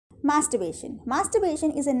Masturbation.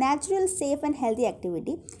 Masturbation is a natural, safe and healthy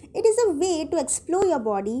activity. It is a way to explore your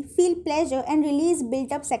body, feel pleasure and release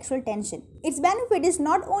built-up sexual tension. Its benefit is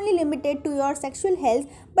not only limited to your sexual health,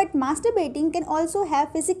 but masturbating can also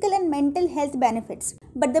have physical and mental health benefits.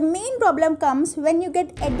 But the main problem comes when you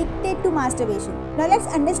get addicted to masturbation. Now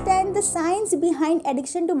let's understand the science behind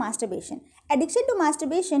addiction to masturbation. Addiction to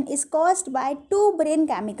masturbation is caused by two brain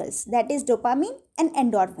chemicals, that is dopamine and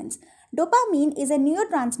endorphins. Dopamine is a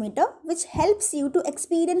neurotransmitter which helps you to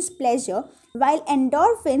experience pleasure, while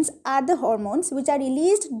endorphins are the hormones which are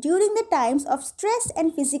released during the times of stress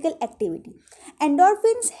and physical activity.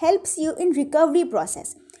 Endorphins helps you in recovery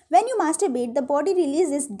process. When you masturbate, the body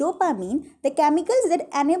releases dopamine, the chemicals that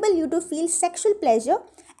enable you to feel sexual pleasure,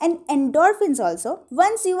 and endorphins also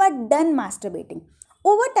once you are done masturbating.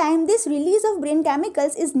 Over time, this release of brain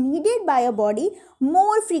chemicals is needed by your body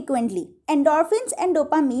more frequently. Endorphins and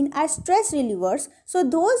dopamine are stress relievers, so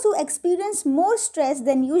those who experience more stress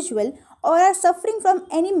than usual or are suffering from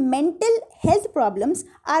any mental health problems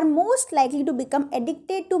are most likely to become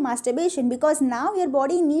addicted to masturbation, because now your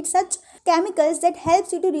body needs such chemicals that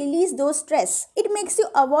helps you to release those stress. It makes you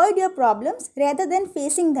avoid your problems rather than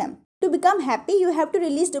facing them. To become happy, you have to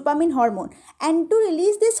release dopamine hormone. And to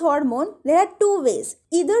release this hormone, there are two ways.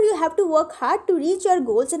 Either you have to work hard to reach your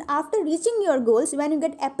goals, and after reaching your goals, when you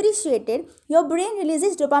get appreciated, your brain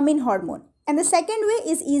releases dopamine hormone. And the second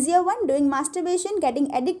way is easier one. Doing masturbation,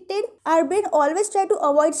 getting addicted, our brain always try to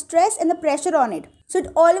avoid stress and the pressure on it. So it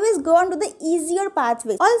always go on to the easier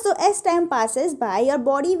pathway. Also, as time passes by, your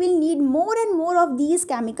body will need more and more of these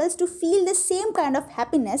chemicals to feel the same kind of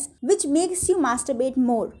happiness, which makes you masturbate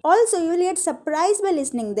more. Also, you will get surprised by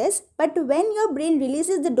listening this, but when your brain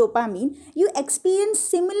releases the dopamine, you experience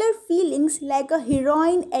similar feelings like a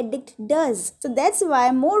heroin addict does. So that's why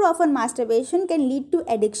more often masturbation can lead to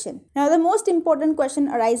addiction. Now the most important question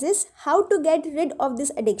arises, how to get rid of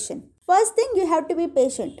this addiction? First thing, you have to be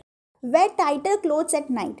patient. Wear tighter clothes at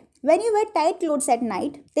night. When you wear tight clothes at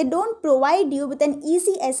night, they don't provide you with an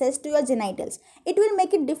easy access to your genitals. It will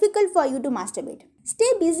make it difficult for you to masturbate.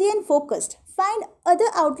 Stay busy and focused. Find other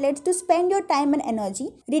outlets to spend your time and energy.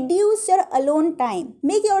 Reduce your alone time.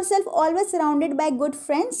 Make yourself always surrounded by good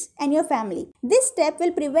friends and your family. This step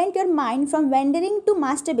will prevent your mind from wandering to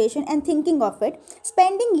masturbation and thinking of it.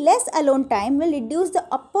 Spending less alone time will reduce the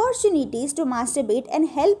opportunities to masturbate and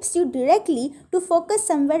helps you directly to focus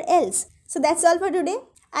somewhere else. So that's all for today.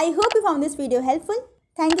 I hope you found this video helpful.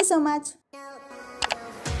 Thank you so much.